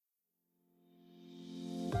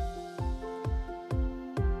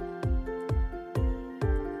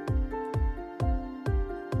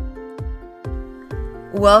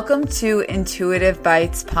Welcome to Intuitive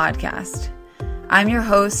Bites podcast. I'm your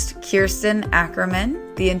host, Kirsten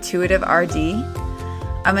Ackerman, the Intuitive RD.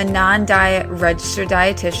 I'm a non-diet registered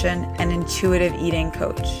dietitian and intuitive eating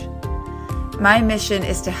coach. My mission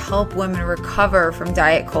is to help women recover from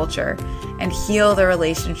diet culture and heal their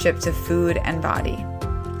relationship to food and body.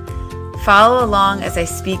 Follow along as I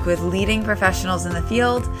speak with leading professionals in the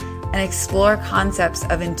field and explore concepts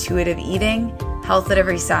of intuitive eating, health at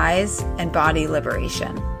every size, and body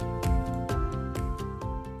liberation.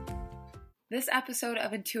 This episode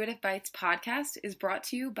of Intuitive Bites podcast is brought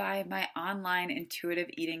to you by my online intuitive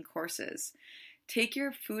eating courses. Take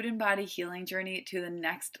your food and body healing journey to the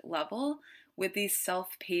next level with these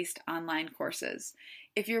self-paced online courses.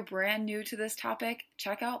 If you're brand new to this topic,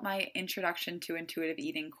 check out my Introduction to Intuitive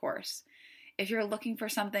Eating course. If you're looking for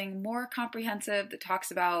something more comprehensive that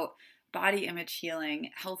talks about body image healing,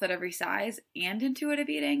 health at every size, and intuitive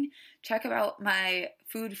eating, check out my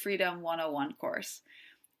Food Freedom 101 course.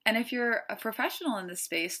 And if you're a professional in this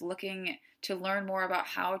space looking to learn more about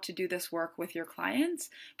how to do this work with your clients,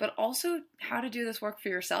 but also how to do this work for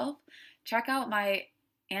yourself, check out my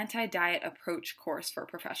Anti-Diet Approach course for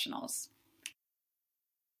professionals.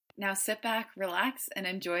 Now sit back, relax, and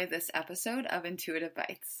enjoy this episode of Intuitive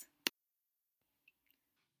Bites.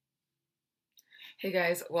 Hey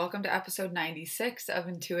guys, welcome to episode 96 of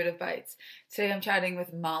Intuitive Bites. Today I'm chatting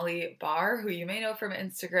with Molly Barr, who you may know from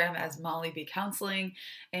Instagram as Molly B Counseling,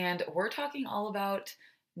 and we're talking all about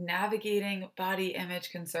navigating body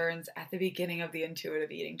image concerns at the beginning of the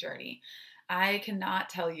intuitive eating journey. I cannot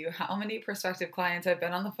tell you how many prospective clients I've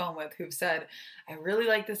been on the phone with who've said, I really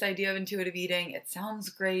like this idea of intuitive eating. It sounds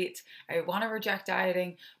great. I want to reject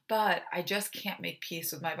dieting, but I just can't make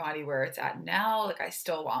peace with my body where it's at now. Like, I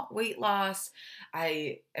still want weight loss.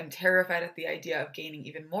 I am terrified at the idea of gaining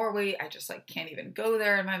even more weight. I just can't even go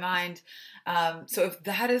there in my mind. So if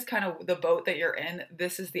that is kind of the boat that you're in,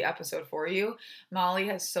 this is the episode for you. Molly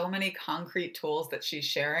has so many concrete tools that she's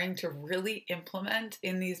sharing to really implement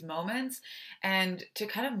in these moments and to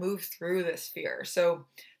kind of move through this fear. So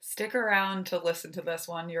stick around to listen to this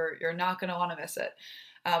one. You're not going to want to miss it.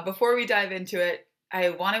 Before we dive into it, I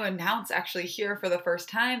want to announce actually here for the first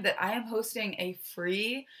time that I am hosting a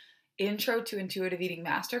free Intro to Intuitive Eating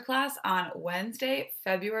Masterclass on Wednesday,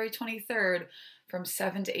 February 23rd from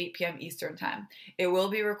 7 to 8 p.m. Eastern Time. It will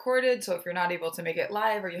be recorded, so if you're not able to make it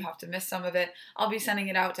live or you have to miss some of it, I'll be sending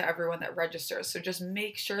it out to everyone that registers. So just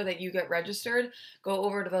make sure that you get registered. Go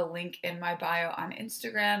over to the link in my bio on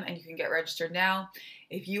Instagram and you can get registered now.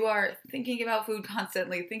 If you are thinking about food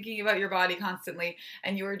constantly, thinking about your body constantly,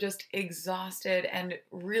 and you are just exhausted and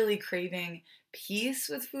really craving peace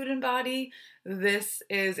with food and body, this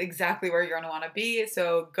is exactly where you're going to want to be.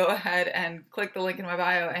 So go ahead and click the link in my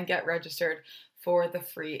bio and get registered for the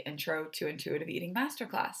free Intro to Intuitive Eating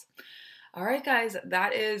Masterclass. All right, guys,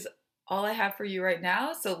 that is all I have for you right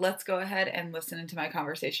now. So let's go ahead and listen into my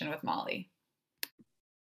conversation with Molly.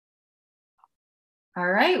 All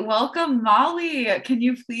right, welcome, Molly. Can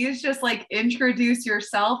you please just introduce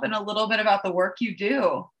yourself and a little bit about the work you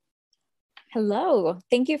do? Hello.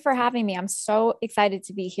 Thank you for having me. I'm so excited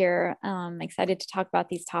to be here. Excited to talk about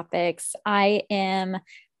these topics. I am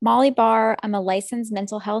Molly Barr. I'm a licensed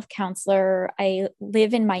mental health counselor. I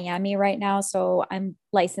live in Miami right now, so I'm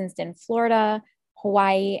licensed in Florida,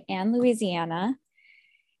 Hawaii, and Louisiana.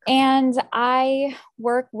 And I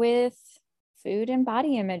work with food and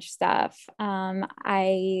body image stuff.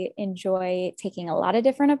 I enjoy taking a lot of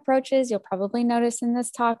different approaches. You'll probably notice in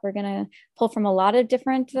this talk, we're going to pull from a lot of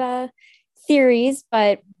different theories,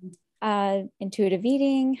 but intuitive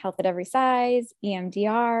eating, health at every size,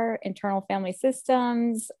 EMDR, internal family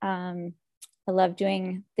systems. I love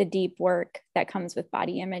doing the deep work that comes with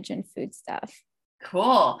body image and food stuff.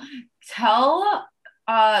 Cool. Tell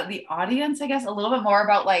the audience, I guess, a little bit more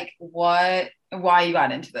about why you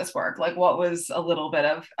got into this work. What was a little bit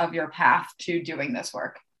of your path to doing this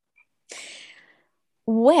work?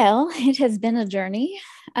 Well, it has been a journey.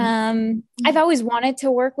 I've always wanted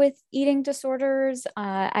to work with eating disorders.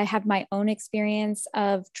 I have my own experience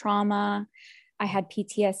of trauma. I had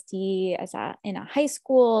PTSD in a high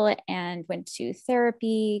school and went to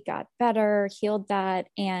therapy, got better, healed that,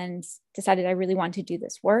 and decided I really want to do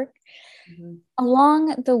this work. Mm-hmm.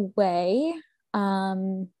 Along the way,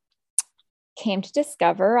 came to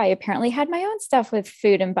discover I apparently had my own stuff with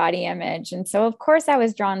food and body image. And so of course I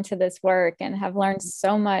was drawn to this work and have learned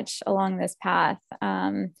so much along this path.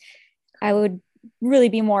 I would really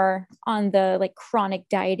be more on the chronic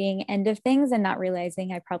dieting end of things and not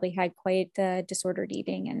realizing I probably had quite disordered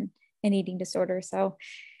eating and an eating disorder. So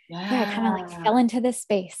yeah, I kind of like Yeah. fell into this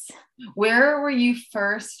space. Where were you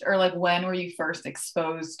first, or like when were you first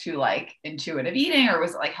exposed to like intuitive eating, or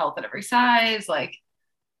was it like health at every size? Like,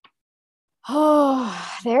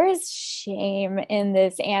 Oh, there is shame in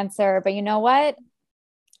this answer, but you know what?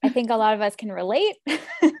 I think a lot of us can relate.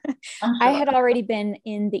 I'm I sure. had already been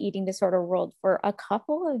in the eating disorder world for a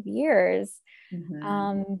couple of years. Hmm.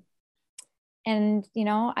 Um, and,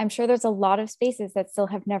 I'm sure there's a lot of spaces that still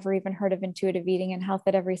have never even heard of intuitive eating and health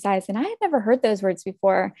at every size. And I had never heard those words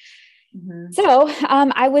before. Hmm. So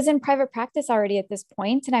I was in private practice already at this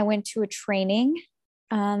point, and I went to a training.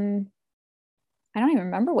 Um, I don't even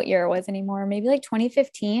remember what year it was anymore, maybe like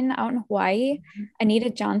 2015 out in Hawaii. Anita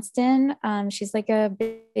Johnston, she's like a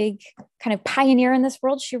big kind of pioneer in this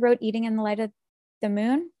world. She wrote Eating in the Light of the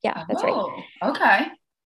Moon. Yeah, that's right. Oh, okay.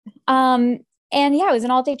 Um, and yeah, it was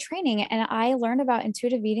an all day training. And I learned about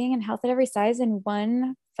intuitive eating and health at every size in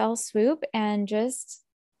one fell swoop and just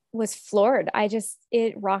was floored.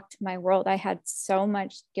 It rocked my world. I had so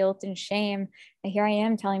much guilt and shame. And here I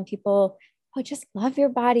am telling people, oh, just love your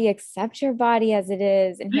body, accept your body as it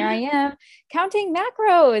is. And here I am counting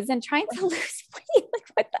macros and trying to lose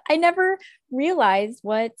weight. I never realized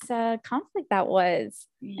what conflict that was.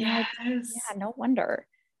 And like, Yes. yeah, no wonder.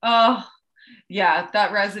 Oh, yeah,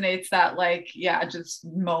 that resonates, that like, yeah, just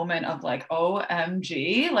moment of like,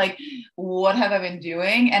 OMG, like, what have I been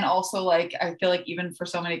doing? And also, like, I feel like even for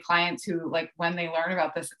so many clients who, like, when they learn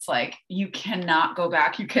about this, it's like, you cannot go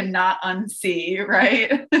back, you cannot unsee,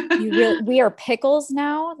 right? We are pickles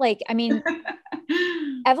now. Like, I mean,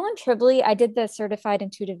 Evelyn Tribbley, I did the certified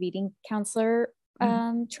intuitive eating counselor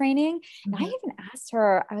training. And I Mhm. even asked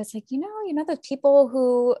her, I was like, those people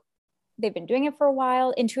who they've been doing it for a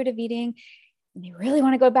while, intuitive eating, and they really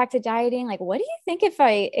want to go back to dieting. Like, what do you think if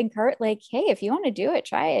I encourage, like, hey, if you want to do it,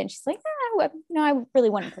 try it? And she's like, I really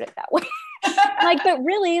wouldn't put it that way. Like, but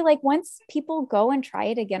really, like, once people go and try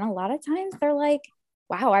it again, a lot of times they're like,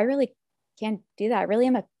 wow, I really can't do that. I really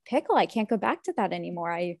am a pickle. I can't go back to that anymore.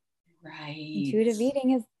 Right. Intuitive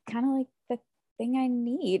eating is kind of like the thing I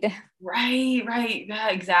need. Right, right. Yeah,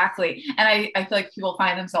 exactly. And I feel like people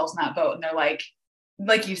find themselves in that boat and they're like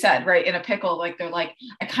you said, right, in a pickle, like they're like,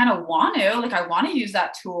 I kind of want to, like, I want to use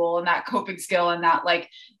that tool and that coping skill and that like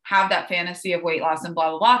have that fantasy of weight loss and blah,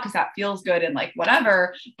 blah, blah, because that feels good and like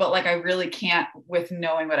whatever. But like, I really can't with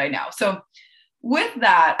knowing what I know. So with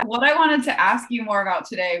that, what I wanted to ask you more about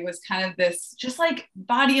today was kind of this just like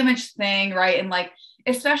body image thing, right? And like,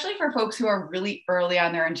 especially for folks who are really early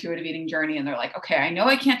on their intuitive eating journey and they're like, okay, I know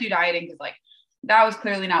I can't do dieting because like that was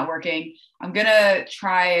clearly not working. I'm going to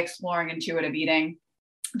try exploring intuitive eating,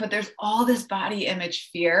 but there's all this body image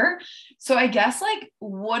fear. So I guess like,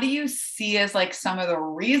 what do you see as like some of the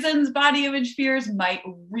reasons body image fears might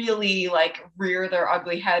really like rear their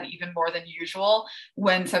ugly head even more than usual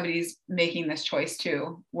when somebody's making this choice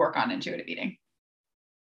to work on intuitive eating?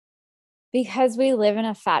 Because we live in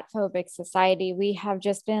a fat phobic society, we have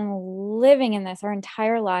just been living in this our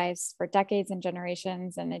entire lives for decades and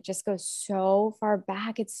generations. And it just goes so far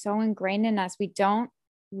back. It's so ingrained in us. We don't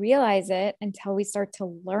realize it until we start to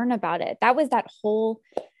learn about it. That was that whole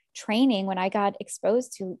training when I got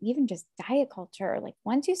exposed to even just diet culture. Like,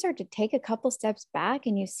 once you start to take a couple steps back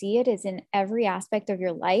and you see it is in every aspect of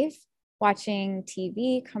your life, watching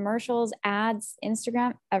TV, commercials, ads,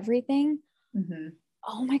 Instagram, everything. Mm-hmm.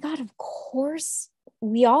 Oh my God, of course,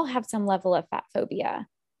 we all have some level of fat phobia.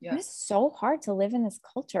 It Yep. is so hard to live in this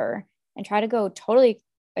culture and try to go totally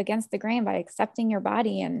against the grain by accepting your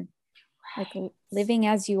body and like living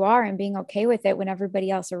as you are and being okay with it when everybody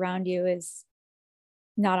else around you is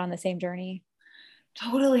not on the same journey.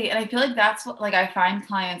 Totally. And I feel like that's what like I find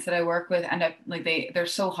clients that I work with end up like they're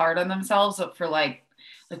so hard on themselves for like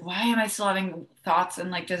why am I still having thoughts and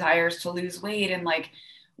like desires to lose weight and like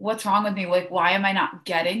what's wrong with me? Like why am I not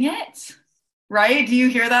getting it? Right? Do you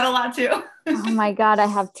hear that a lot too? Oh my God, I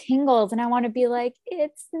have tingles and I want to be like,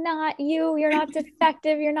 it's not you. You're not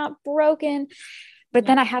defective. You're not broken. But Yeah.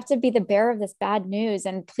 then I have to be the bearer of this bad news.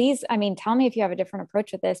 And please, I mean, tell me if you have a different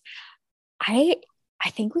approach with this. I I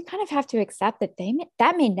think we kind of have to accept that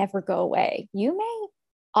that may never go away. You may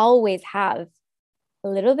always have a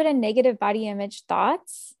little bit of negative body image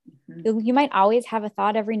thoughts. Mhm. You might always have a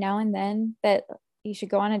thought every now and then that you should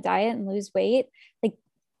go on a diet and lose weight. Like,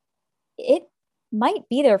 it might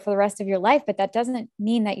be there for the rest of your life, but that doesn't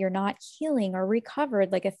mean that you're not healing or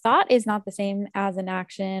recovered. Like, a thought is not the same as an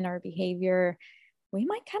action or behavior. We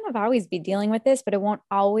might kind of always be dealing with this, but it won't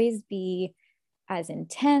always be as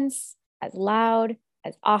intense, as loud,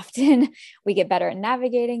 as often. We get better at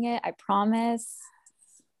navigating it. I promise.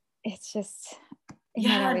 It's just, it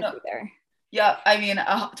might Yeah, always no, be there. Yeah, I mean,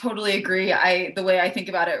 totally agree. The way I think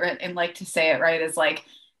about it, right, and like to say it right, is like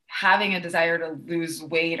having a desire to lose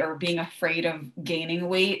weight or being afraid of gaining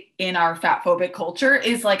weight in our fat phobic culture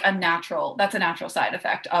is like that's a natural side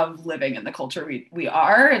effect of living in the culture we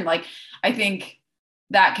are. And like, I think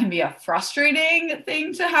that can be a frustrating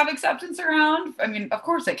thing to have acceptance around. I mean, of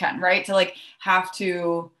course it can, right? To like have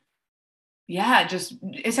to, yeah, just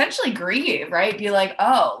essentially grieve, right? Be like,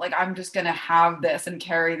 oh, like I'm just gonna have this and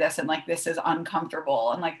carry this, and like this is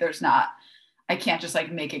uncomfortable, and like I can't just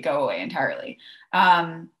like make it go away entirely.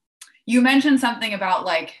 Um, you mentioned something about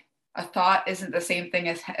like a thought isn't the same thing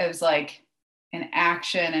as like an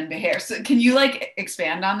action and behavior. So can you like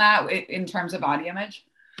expand on that in terms of body image?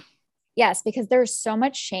 Yes, because there's so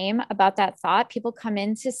much shame about that thought. People come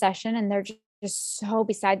into session and they're just so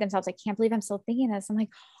beside themselves. I can't believe I'm still thinking this. I'm like,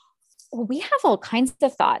 well, we have all kinds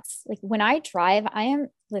of thoughts. Like when I drive, I am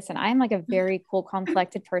like a very cool, calm,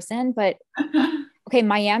 collected person, but okay,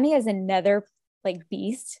 Miami is another like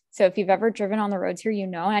beast. So if you've ever driven on the roads here,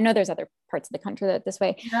 and I know there's other parts of the country that this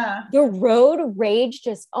way. Yeah. The road rage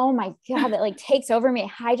just, oh my God, it like takes over me, it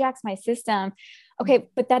hijacks my system. Okay,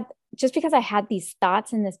 but that just because I had these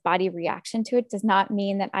thoughts and this body reaction to it does not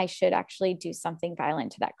mean that I should actually do something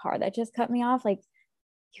violent to that car that just cut me off. Like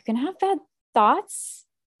you can have bad thoughts.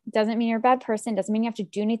 Doesn't mean you're a bad person. Doesn't mean you have to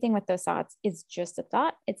do anything with those thoughts. It's just a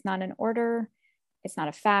thought. It's not an order. It's not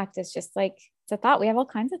a fact. It's just like, it's a thought. We have all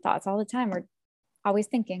kinds of thoughts all the time. We're always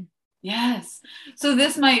thinking. Yes. So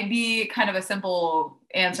this might be kind of a simple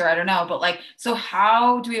answer. I don't know, but like, so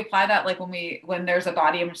how do we apply that? Like when there's a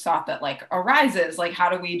body image thought that like arises, like how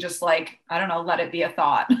do we just like, I don't know, let it be a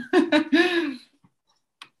thought?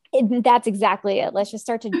 That's exactly it. Let's just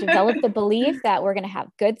start to develop the belief that we're going to have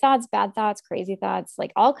good thoughts, bad thoughts, crazy thoughts,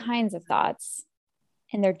 like all kinds of thoughts.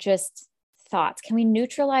 And they're just thoughts. Can we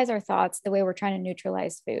neutralize our thoughts the way we're trying to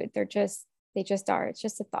neutralize food? They just are. It's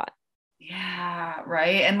just a thought. Yeah,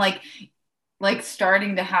 right. And like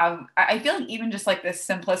starting to have I feel like even just like this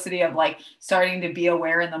simplicity of like starting to be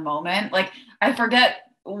aware in the moment. Like I forget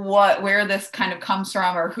where this kind of comes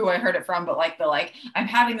from or who I heard it from, but like I'm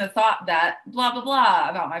having the thought that blah blah blah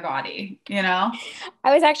about my body, you know?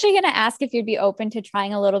 I was actually going to ask if you'd be open to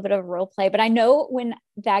trying a little bit of role play, but I know when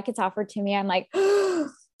that gets offered to me, I'm like,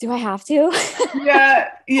 do I have to? Yeah,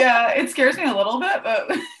 yeah, it scares me a little bit,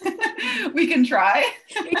 but we can try.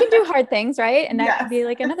 We can do hard things, right? And that could Yes. be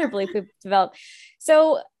like another belief we've developed.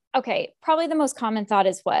 So, okay, probably the most common thought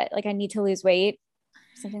is what? Like, I need to lose weight,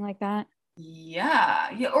 something like that. Yeah.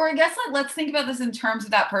 Yeah. Or I guess like let's think about this in terms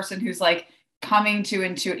of that person who's like coming to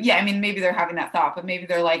into yeah, I mean maybe they're having that thought, but maybe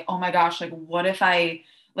they're like, oh my gosh, like what if I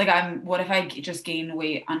just gain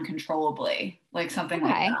weight uncontrollably? Like something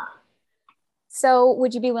like Okay. that. So,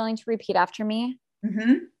 would you be willing to repeat after me?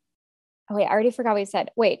 Hmm. Oh, wait, I already forgot what you said.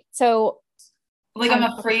 Wait, so Like I'm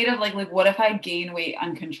I'm afraid of like what if I gain weight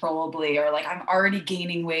uncontrollably or like I'm already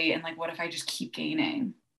gaining weight and like what if I just keep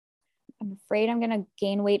gaining? I'm afraid I'm going to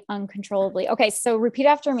gain weight uncontrollably. Okay, so repeat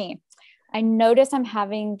after me. I notice I'm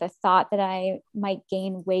having the thought that I might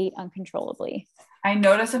gain weight uncontrollably. I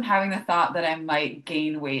notice I'm having the thought that I might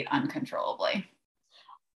gain weight uncontrollably.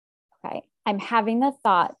 Okay. I'm having the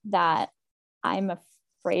thought that I'm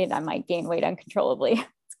afraid I might gain weight uncontrollably.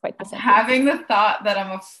 It's quite the sentence. Having the thought that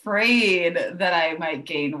I'm afraid that I might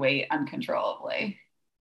gain weight uncontrollably.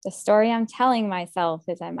 The story I'm telling myself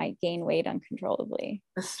is I might gain weight uncontrollably.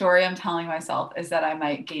 The story I'm telling myself is that I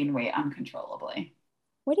might gain weight uncontrollably.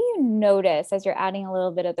 What do you notice as you're adding a little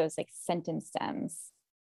bit of those like sentence stems,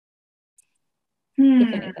 if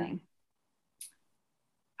Hmm. anything?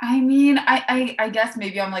 I mean, I guess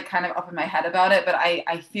maybe I'm like kind of up in my head about it, but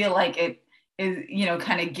I feel like it is,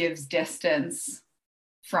 kind of gives distance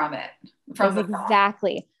from it, from Is the thought.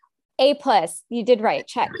 exactly A plus. You did right.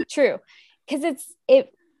 Check. True. Because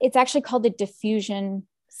it's actually called the diffusion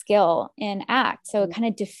skill in ACT. So it kind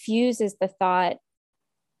of diffuses the thought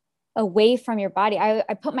away from your body. I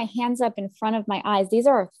put my hands up in front of my eyes. These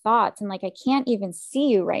are our thoughts. And like, I can't even see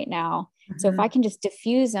you right now. So if I Mhm. can just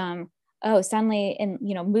diffuse them, oh, suddenly, and,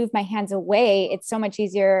 move my hands away, it's so much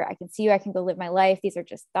easier. I can see you. I can go live my life. These are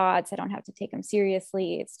just thoughts. I don't have to take them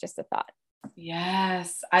seriously. It's just a thought.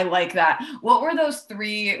 Yes, I like that. What were those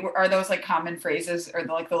three? Are those like common phrases or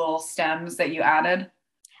like the little stems that you added?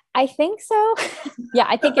 I think so. Yeah,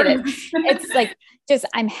 I think it is. It's like just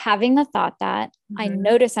I'm having the thought that I Mhm.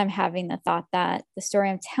 notice I'm having the thought that the story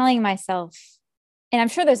I'm telling myself, and I'm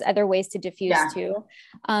sure there's other ways to diffuse Yeah. too.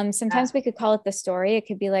 Yeah. Sometimes we could call it the story. It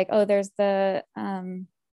could be like, oh, there's the I'm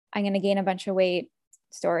going to gain a bunch of weight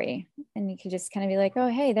story. And you could just kind of be like, oh,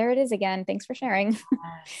 hey, there it is again. Thanks for sharing.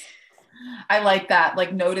 Yes. I like that,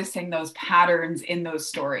 like noticing those patterns in those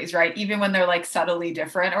stories, right? Even when they're like subtly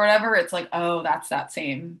different or whatever, it's like, oh, that's that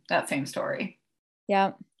same story.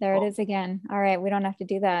 Yeah, there it Cool. is again. All right, we don't have to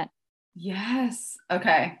do that. Yes.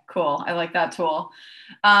 Okay, cool. I like that tool.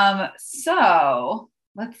 So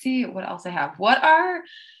let's see what else I have.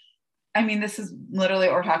 I mean, this is literally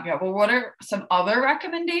what we're talking about, but what are some other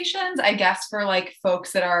recommendations, I guess, for like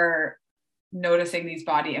folks that are noticing these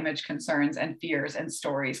body image concerns and fears and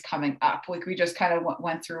stories coming up? Like we just kind of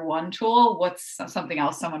went through one tool. What's something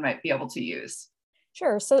else someone might be able to use?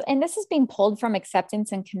 Sure. So, and this is being pulled from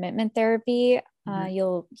acceptance and commitment therapy. Mm-hmm.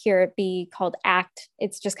 You'll hear it be called ACT.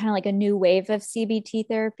 It's just kind of like a new wave of CBT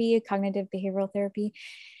therapy, cognitive behavioral therapy.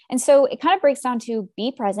 And so it kind of breaks down to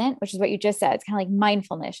be present, which is what you just said. It's kind of like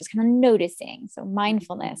mindfulness, just kind of noticing. So,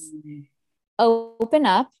 mindfulness, open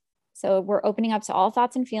up. So, we're opening up to all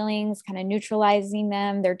thoughts and feelings, kind of neutralizing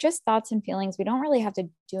them. They're just thoughts and feelings. We don't really have to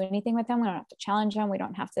do anything with them. We don't have to challenge them. We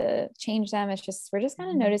don't have to change them. It's just, we're just kind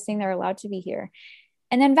of noticing they're allowed to be here.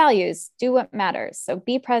 And then values, do what matters. So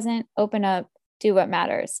be present, open up, do what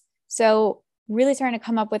matters. So really starting to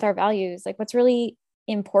come up with our values, like what's really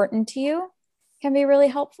important to you can be really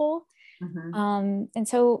helpful. Mm-hmm. And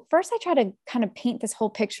so first I try to kind of paint this whole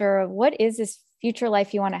picture of what is this future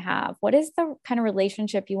life you want to have? What is the kind of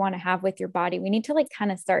relationship you want to have with your body? We need to like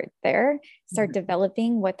kind of start there, start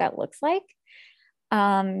developing what that looks like.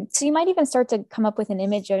 So you might even start to come up with an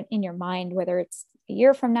image in your mind, whether it's a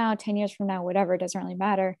year from now, 10 years from now, whatever, it doesn't really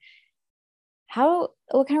matter. What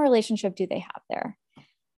kind of relationship do they have there?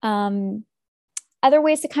 Other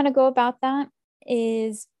ways to kind of go about that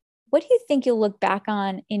is, what do you think you'll look back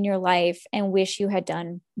on in your life and wish you had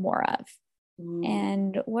done more of?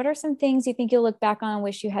 And what are some things you think you'll look back on and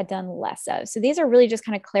wish you had done less of? So these are really just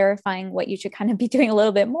kind of clarifying what you should kind of be doing a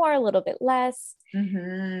little bit more, a little bit less.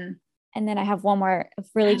 Mm-hmm. And then I have one more of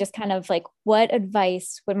really just kind of like, what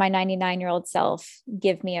advice would my 99-year-old self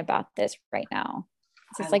give me about this right now?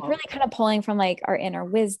 So it's like really kind of pulling from like our inner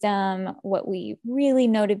wisdom, what we really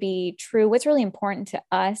know to be true, what's really important to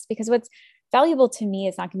us, because what's valuable to me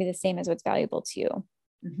is not going to be the same as what's valuable to you.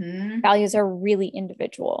 Mm-hmm. Values are really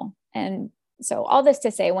individual. And so all this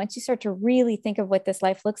to say, once you start to really think of what this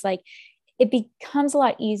life looks like, it becomes a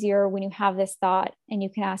lot easier when you have this thought and you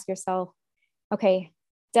can ask yourself, okay,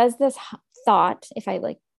 does this thought, if I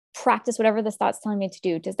like practice whatever this thought's telling me to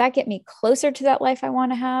do, does that get me closer to that life I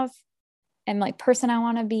want to have and like person I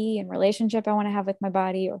want to be and relationship I want to have with my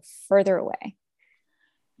body, or further away?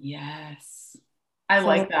 Yes. I So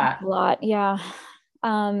like that. a lot. Yeah.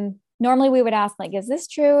 Normally we would ask like, is this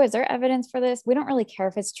true? Is there evidence for this? We don't really care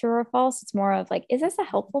if it's true or false. It's more of like, is this a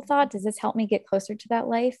helpful thought? Does this help me get closer to that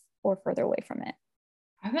life or further away from it?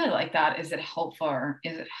 I really like that. Is it helpful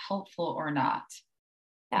or not?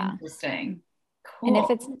 Yeah. Interesting. And if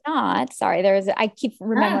it's Cool. not, sorry, I keep Yes.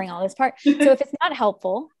 remembering all this part. So if it's not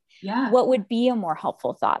helpful, Yeah. what would be a more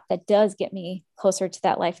helpful thought that does get me closer to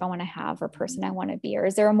that life I want to have or person I want to be? Or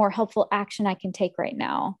is there a more helpful action I can take right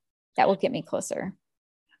now that will get me closer?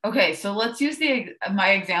 Okay, so let's use the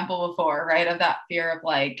my example before, right? Of that fear of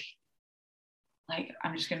like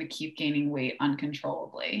I'm just going to keep gaining weight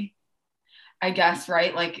uncontrollably. I guess,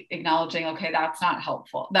 right? Like acknowledging, okay, that's not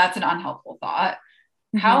helpful. That's an unhelpful thought.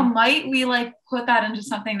 How Mm-hmm. might we like put that into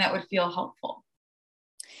something that would feel helpful?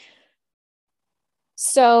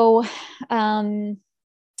 So, um,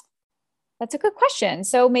 that's a good question.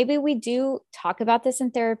 So maybe we do talk about this in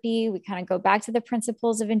therapy. We kind of go back to the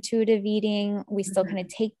principles of intuitive eating. We still kind of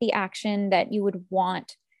Mm-hmm. take the action that you would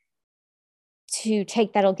want to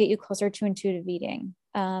take that'll get you closer to intuitive eating.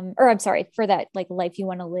 Or I'm sorry, for that like life you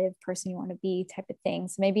want to live, person you want to be type of thing.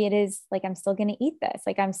 So maybe it is like, I'm still going to eat this.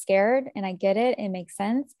 Like I'm scared and I get it. It makes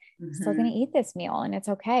sense. I'm still going Mm-hmm. to eat this meal and it's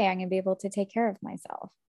okay. I'm going to be able to take care of myself.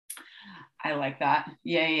 I like that.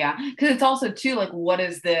 Yeah, yeah. Because it's also too like what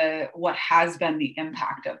has been the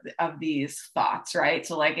impact of these thoughts, right?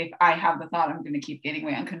 So like if I have the thought I'm going to keep gaining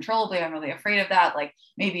weight uncontrollably, I'm really afraid of that. Like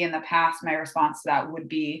maybe in the past, my response to that would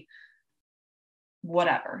be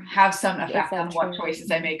whatever, have some Is effect that on what true? choices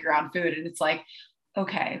I make around food. And it's like,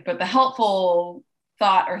 okay, but the helpful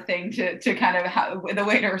thought or thing to kind of the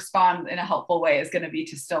way to respond in a helpful way is going to be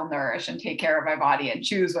to still nourish and take care of my body and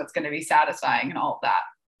choose what's going to be satisfying and all of that.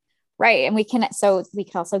 Right. And so we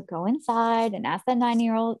could also go inside and ask that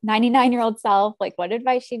 99-year-old self, like what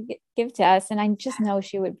advice she'd give to us. And I just know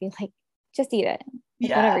she would be like, just eat it. Like,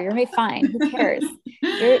 Yeah. whatever, you're gonna be fine. Who cares?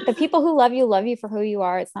 The people who love you for who you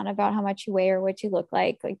are. It's not about how much you weigh or what you look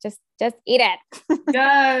like. Like, just eat it.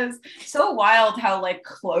 Yes. So wild how like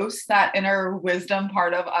close that inner wisdom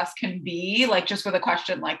part of us can be, like just with a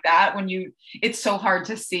question like that, when it's so hard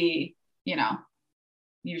to see, you know.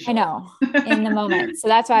 I usually. know, in the moment. So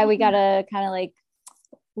that's why we got to kind of like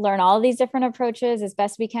learn all of these different approaches as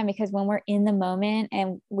best we can, because when we're in the moment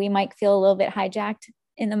and we might feel a little bit hijacked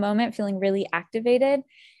in the moment, feeling really activated,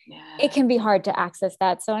 it Yeah. can be hard to access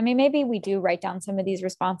that. So, I mean, maybe we do write down some of these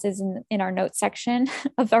responses in our notes section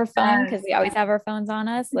of our phone, because Yes. we always have our phones on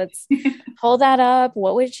us. Let's pull that up.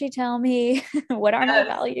 What would she tell me? What are my Yes.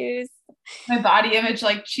 values? My body image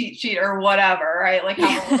like cheat sheet or whatever, right? Like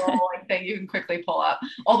have a Yeah. little like thing you can quickly pull up.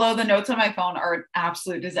 Although the notes on my phone are an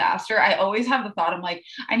absolute disaster. I always have the thought, I'm like,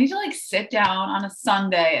 I need to like sit down on a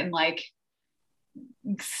Sunday and like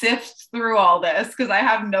sift through all this because I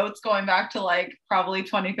have notes going back to like probably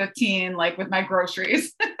 2015, like with my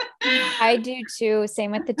groceries. I do too.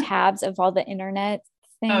 Same with the tabs of all the internet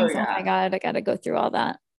Oh things. Oh my yeah. God, I got to go through all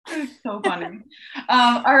that. It's so funny.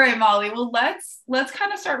 All right, Molly. Well, let's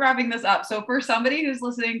kind of start wrapping this up. So for somebody who's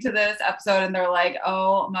listening to this episode and they're like,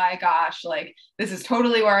 "Oh my gosh, like this is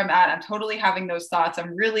totally where I'm at. I'm totally having those thoughts.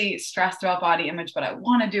 I'm really stressed about body image, but I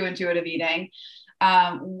want to do intuitive eating."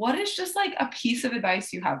 What is just like a piece of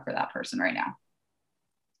advice you have for that person right now?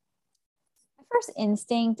 My first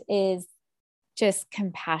instinct is just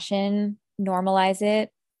compassion, normalize it.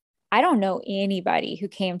 I don't know anybody who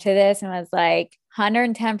came to this and was like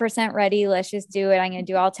 110% ready. Let's just do it. I'm going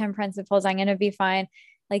to do all 10 principles. I'm going to be fine.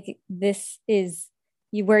 Like this is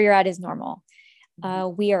where you're at is normal.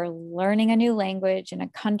 We are learning a new language in a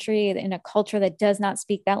country, in a culture that does not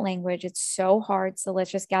speak that language. It's so hard. So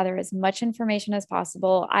let's just gather as much information as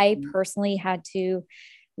possible. I personally had to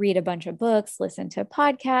read a bunch of books, listen to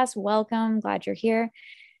podcasts. Welcome. Glad you're here.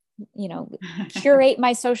 Curate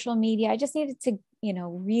my social media. I just needed to,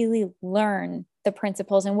 really learn the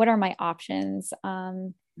principles and what are my options. Get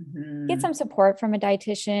Mm-hmm. some support from a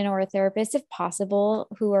dietitian or a therapist if possible,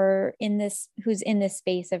 who's in this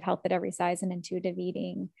space of health at every size and intuitive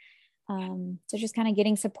eating. So just kind of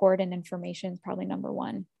getting support and information is probably number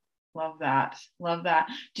one. Love that. Love that.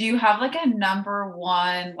 Do you have like a number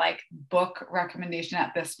one like book recommendation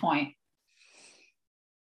at this point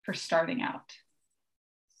for starting out?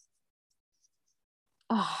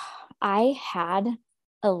 Oh, I had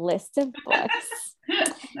a list of books,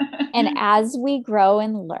 and as we grow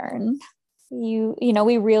and learn,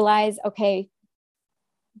 we realize, okay,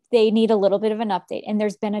 they need a little bit of an update. And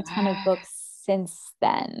there's been a ton of books since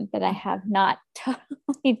then that I have not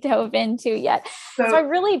totally dove into yet. So I So,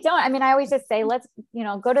 really don't. I mean, I always just say, let's,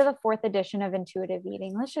 go to the fourth edition of Intuitive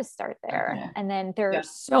Eating. Let's just start there. okay. And then there are Yeah.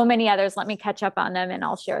 so many others. Let me catch up on them and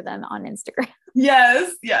I'll share them on Instagram.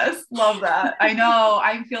 Yes, yes, love that. I know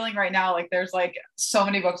I'm feeling right now like there's like so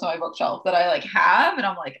many books on my bookshelf that I like have, and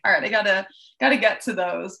I'm like, all right, I gotta get to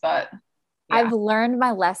those. But yeah, I've learned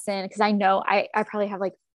my lesson because I know I probably have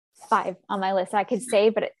like 5 on my list I could say,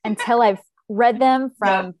 but until I've read them yep,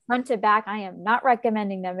 from front to back, I am not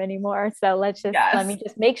recommending them anymore. So let yes. me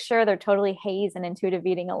just make sure they're totally haze and intuitive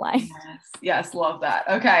eating aligned. Yes, yes, love that.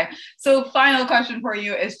 Okay. So, final question for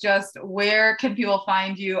you is just where can people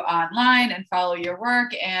find you online and follow your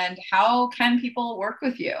work, and how can people work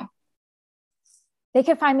with you? They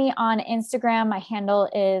can find me on Instagram. My handle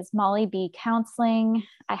is Molly B Counseling.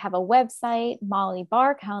 I have a website, Molly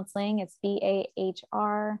Bar Counseling. It's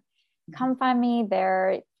BAHR. Come find me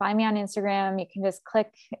there. Find me on Instagram. You can just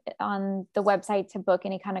click on the website to book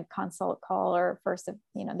any kind of consult call or first,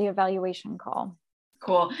 the evaluation call.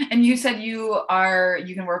 Cool. And you said you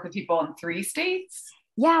can work with people in 3 states?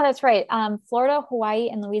 Yeah, that's right. Florida, Hawaii,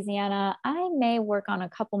 and Louisiana. I may work on a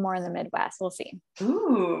couple more in the Midwest. We'll see.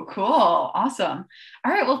 Ooh, cool. Awesome.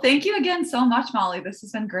 All right. Well, thank you again so much, Molly. This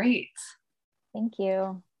has been great. Thank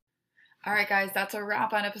you. All right, guys, that's a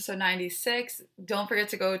wrap on episode 96. Don't forget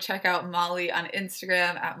to go check out Molly on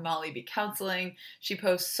Instagram at Molly Be Counseling. She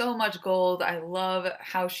posts so much gold. I love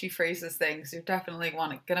how she phrases things. You're definitely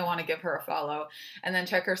gonna want to give her a follow. And then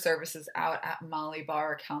check her services out at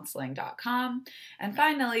mollybarcounseling.com. And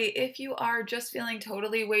finally, if you are just feeling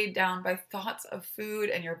totally weighed down by thoughts of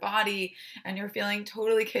food and your body, and you're feeling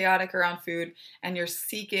totally chaotic around food, and you're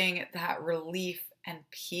seeking that relief and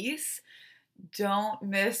peace, don't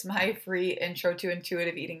miss my free Intro to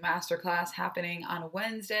Intuitive Eating Masterclass happening on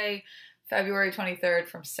Wednesday, February 23rd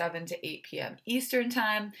from 7 to 8 p.m. Eastern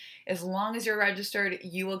Time. As long as you're registered,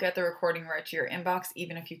 you will get the recording right to your inbox,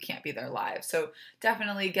 even if you can't be there live. So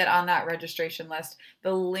definitely get on that registration list.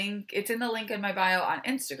 It's in the link in my bio on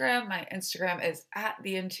Instagram. My Instagram is at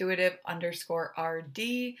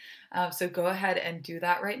theintuitive_RD. So go ahead and do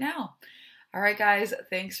that right now. All right, guys,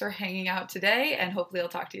 thanks for hanging out today, and hopefully I'll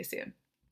talk to you soon.